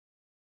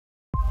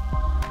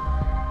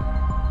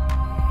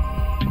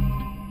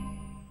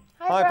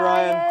Hi,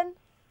 Brian.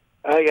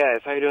 Hi,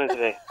 guys. How are you doing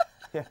today?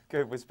 Yeah,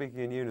 good. We're speaking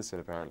in unison,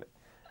 apparently.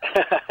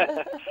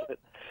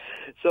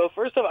 So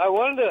first off, I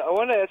wanted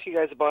to ask you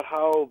guys about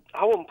how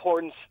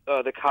important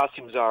the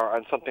costumes are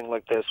on something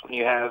like this when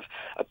you have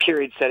a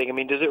period setting. I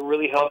mean, does it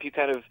really help you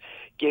kind of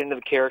get into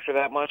the character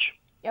that much?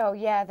 Oh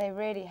yeah, they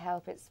really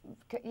help. It's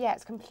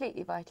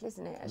completely vital,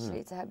 isn't it?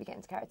 Actually, to help you get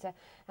into character.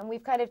 And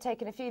we've kind of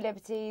taken a few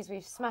liberties.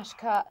 We've smash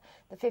cut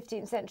the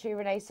 15th century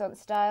Renaissance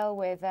style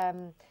with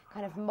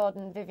kind of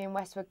modern Vivienne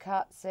Westwood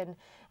cuts, and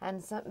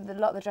a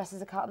lot of the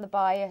dresses are cut on the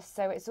bias.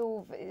 So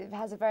it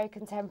has a very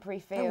contemporary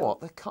feel. And what?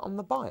 They're cut on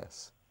the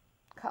bias?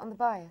 Cut on the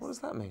bias. What does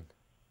that mean?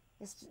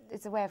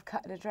 It's a way of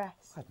cutting a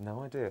dress. I had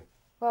no idea.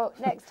 Well,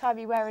 next time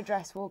you wear a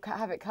dress, we'll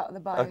have it cut on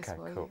the bias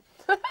for you.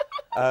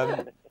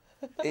 Cool.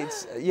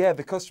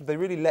 The costume, they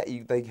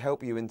really they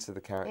help you into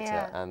the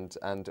character,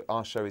 and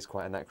our show is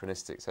quite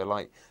anachronistic. So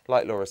like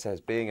Laura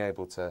says, being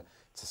able to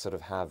sort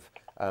of have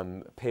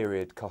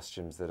period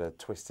costumes that are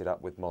twisted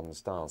up with modern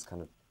styles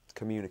kind of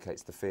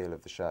communicates the feel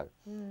of the show.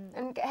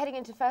 And heading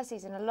into first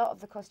season, a lot of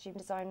the costume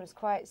design was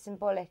quite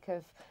symbolic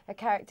of a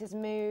character's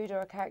mood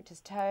or a character's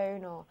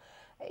tone, or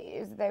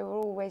they were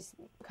always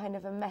kind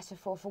of a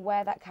metaphor for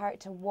where that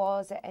character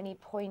was at any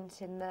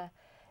point in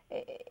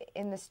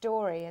the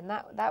story, and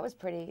that was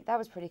pretty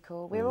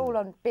cool. We were all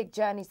on big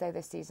journeys though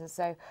this season,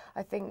 so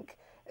I think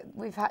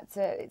it's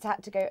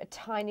had to go a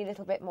tiny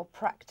little bit more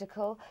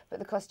practical, but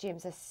the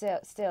costumes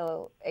are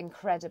still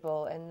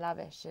incredible and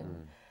lavish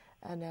and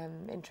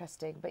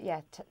interesting, but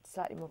yeah,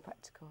 slightly more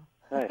practical.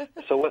 Nice.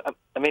 So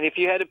I mean, if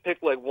you had to pick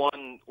like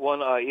one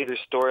either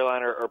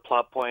storyline or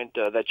plot point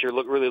that you're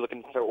really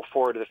looking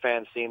forward to the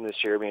fans seeing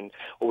this year, I mean,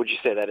 what would you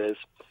say that is?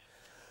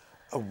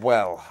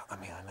 Well, I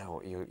mean, I know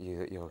what you're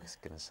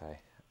going to say.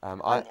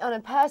 On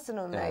a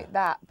personal note,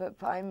 but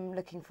I'm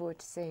looking forward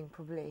to seeing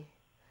probably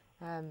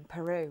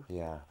Peru.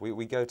 Yeah,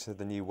 we go to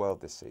the New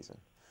World this season.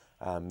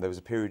 There was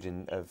a period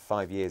of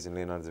 5 years in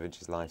Leonardo da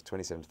Vinci's life,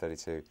 27 to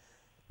 32.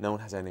 No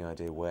one has any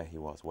idea where he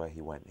was, where he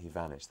went. He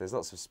vanished. There's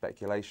lots of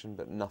speculation,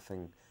 but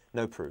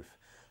no proof.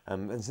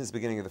 And since the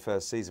beginning of the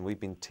first season, we've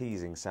been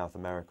teasing South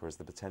America as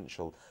the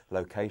potential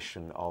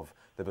location of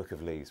the Book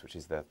of Leaves, which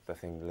is the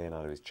thing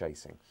Leonardo is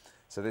chasing.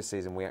 So this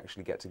season, we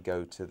actually get to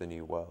go to the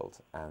New World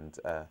and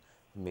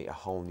meet a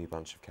whole new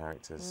bunch of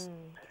characters,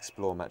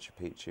 explore Machu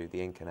Picchu,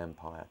 the Incan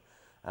Empire,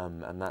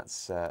 and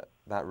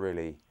that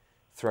really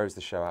throws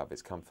the show out of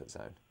its comfort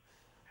zone.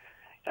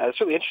 It's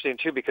really interesting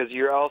too, because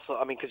you're also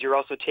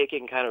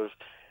taking kind of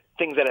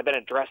things that have been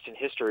addressed in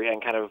history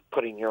and kind of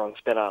putting your own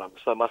spin on them.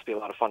 So it must be a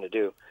lot of fun to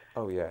do.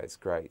 Oh yeah, it's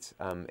great.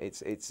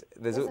 There's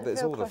doesn't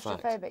feel all the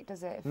facts. claustrophobic,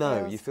 does it?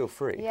 No, you feel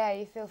free. Yeah,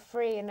 you feel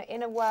free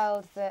in a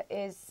world that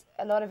is,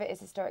 a lot of it is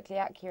historically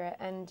accurate,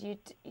 and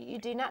you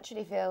do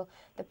naturally feel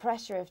the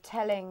pressure of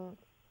telling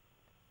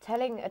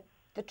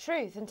the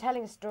truth and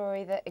telling a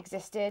story that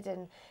existed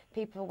and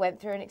people went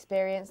through and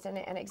experienced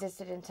and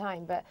existed in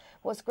time. But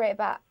what's great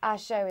about our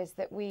show is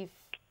that we've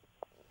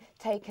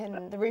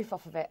taken the roof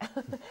off of it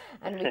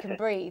and we can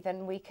breathe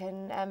and we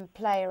can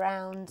play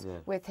around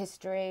with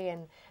history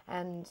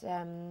and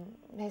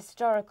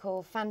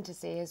historical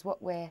fantasy is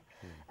what we're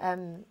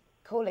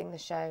calling the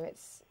show.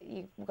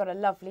 You've got a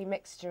lovely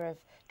mixture of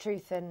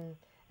truth and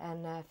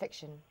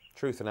fiction.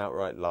 Truth and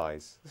outright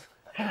lies.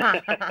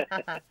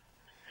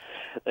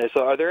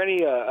 So, are there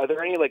any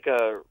like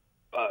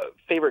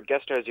favorite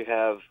guest stars you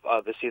have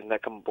this season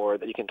that come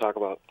aboard that you can talk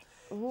about?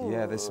 Ooh.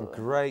 Yeah,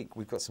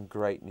 we've got some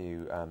great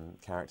new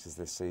characters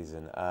this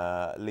season.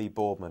 Lee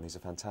Boardman, who's a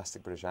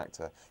fantastic British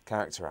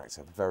character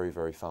actor, very,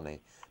 very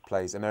funny,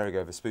 plays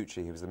Amerigo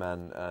Vespucci, who was the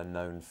man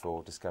known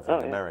for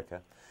discovering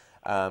America.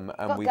 And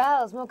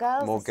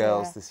more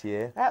girls this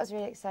year. That was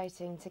really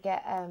exciting to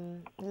get a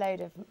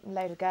load of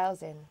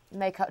girls in.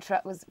 Makeup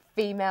truck was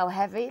female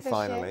heavy this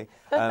year.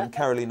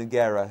 Carolina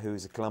Guerra, who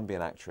is a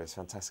Colombian actress,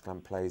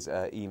 fantastic, plays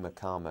Ima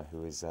Kama,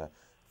 who is the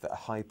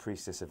high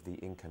priestess of the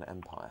Incan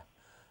Empire.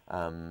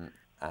 And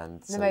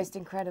the most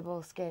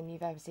incredible skin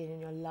you've ever seen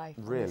in your life.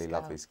 Really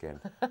lovely skin.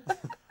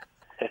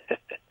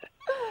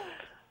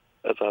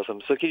 That's awesome.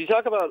 So can you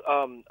talk about,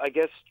 I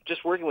guess,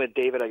 just working with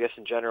David, I guess,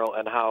 in general,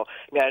 and how,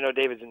 I mean, I know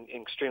David's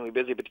extremely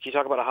busy, but can you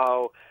talk about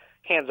how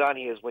hands-on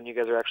he is when you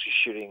guys are actually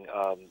shooting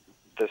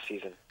this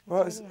season?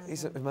 Well,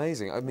 he's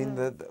amazing. I mean,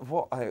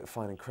 what I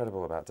find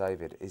incredible about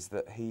David is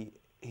that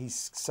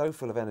he's so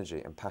full of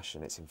energy and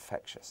passion, it's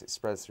infectious. It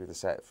spreads through the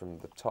set from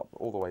the top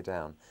all the way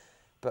down.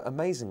 But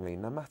amazingly,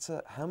 no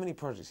matter how many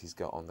projects he's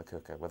got on the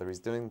cooker, whether he's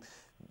doing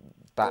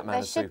Batman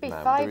and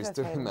Superman, whether he's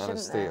doing Man of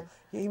Steel,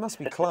 he must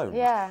be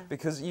cloned.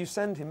 Because you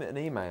send him an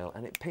email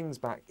and it pings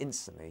back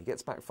instantly. He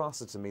gets back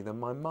faster to me than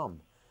my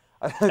mum.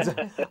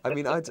 I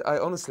mean, I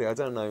honestly, I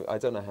don't know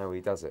how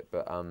he does it,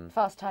 but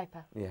fast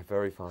typer. Yeah,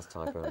 very fast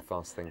typer and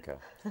fast thinker.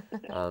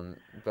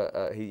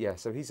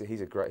 So he's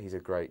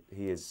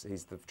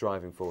the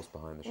driving force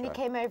behind the show. And he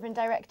came over and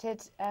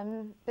directed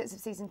bits of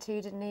season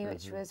 2, didn't he?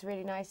 Which was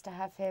really nice to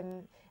have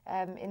him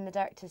in the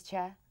director's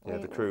chair. Yeah,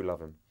 the crew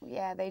love him.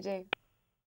 Yeah, they do.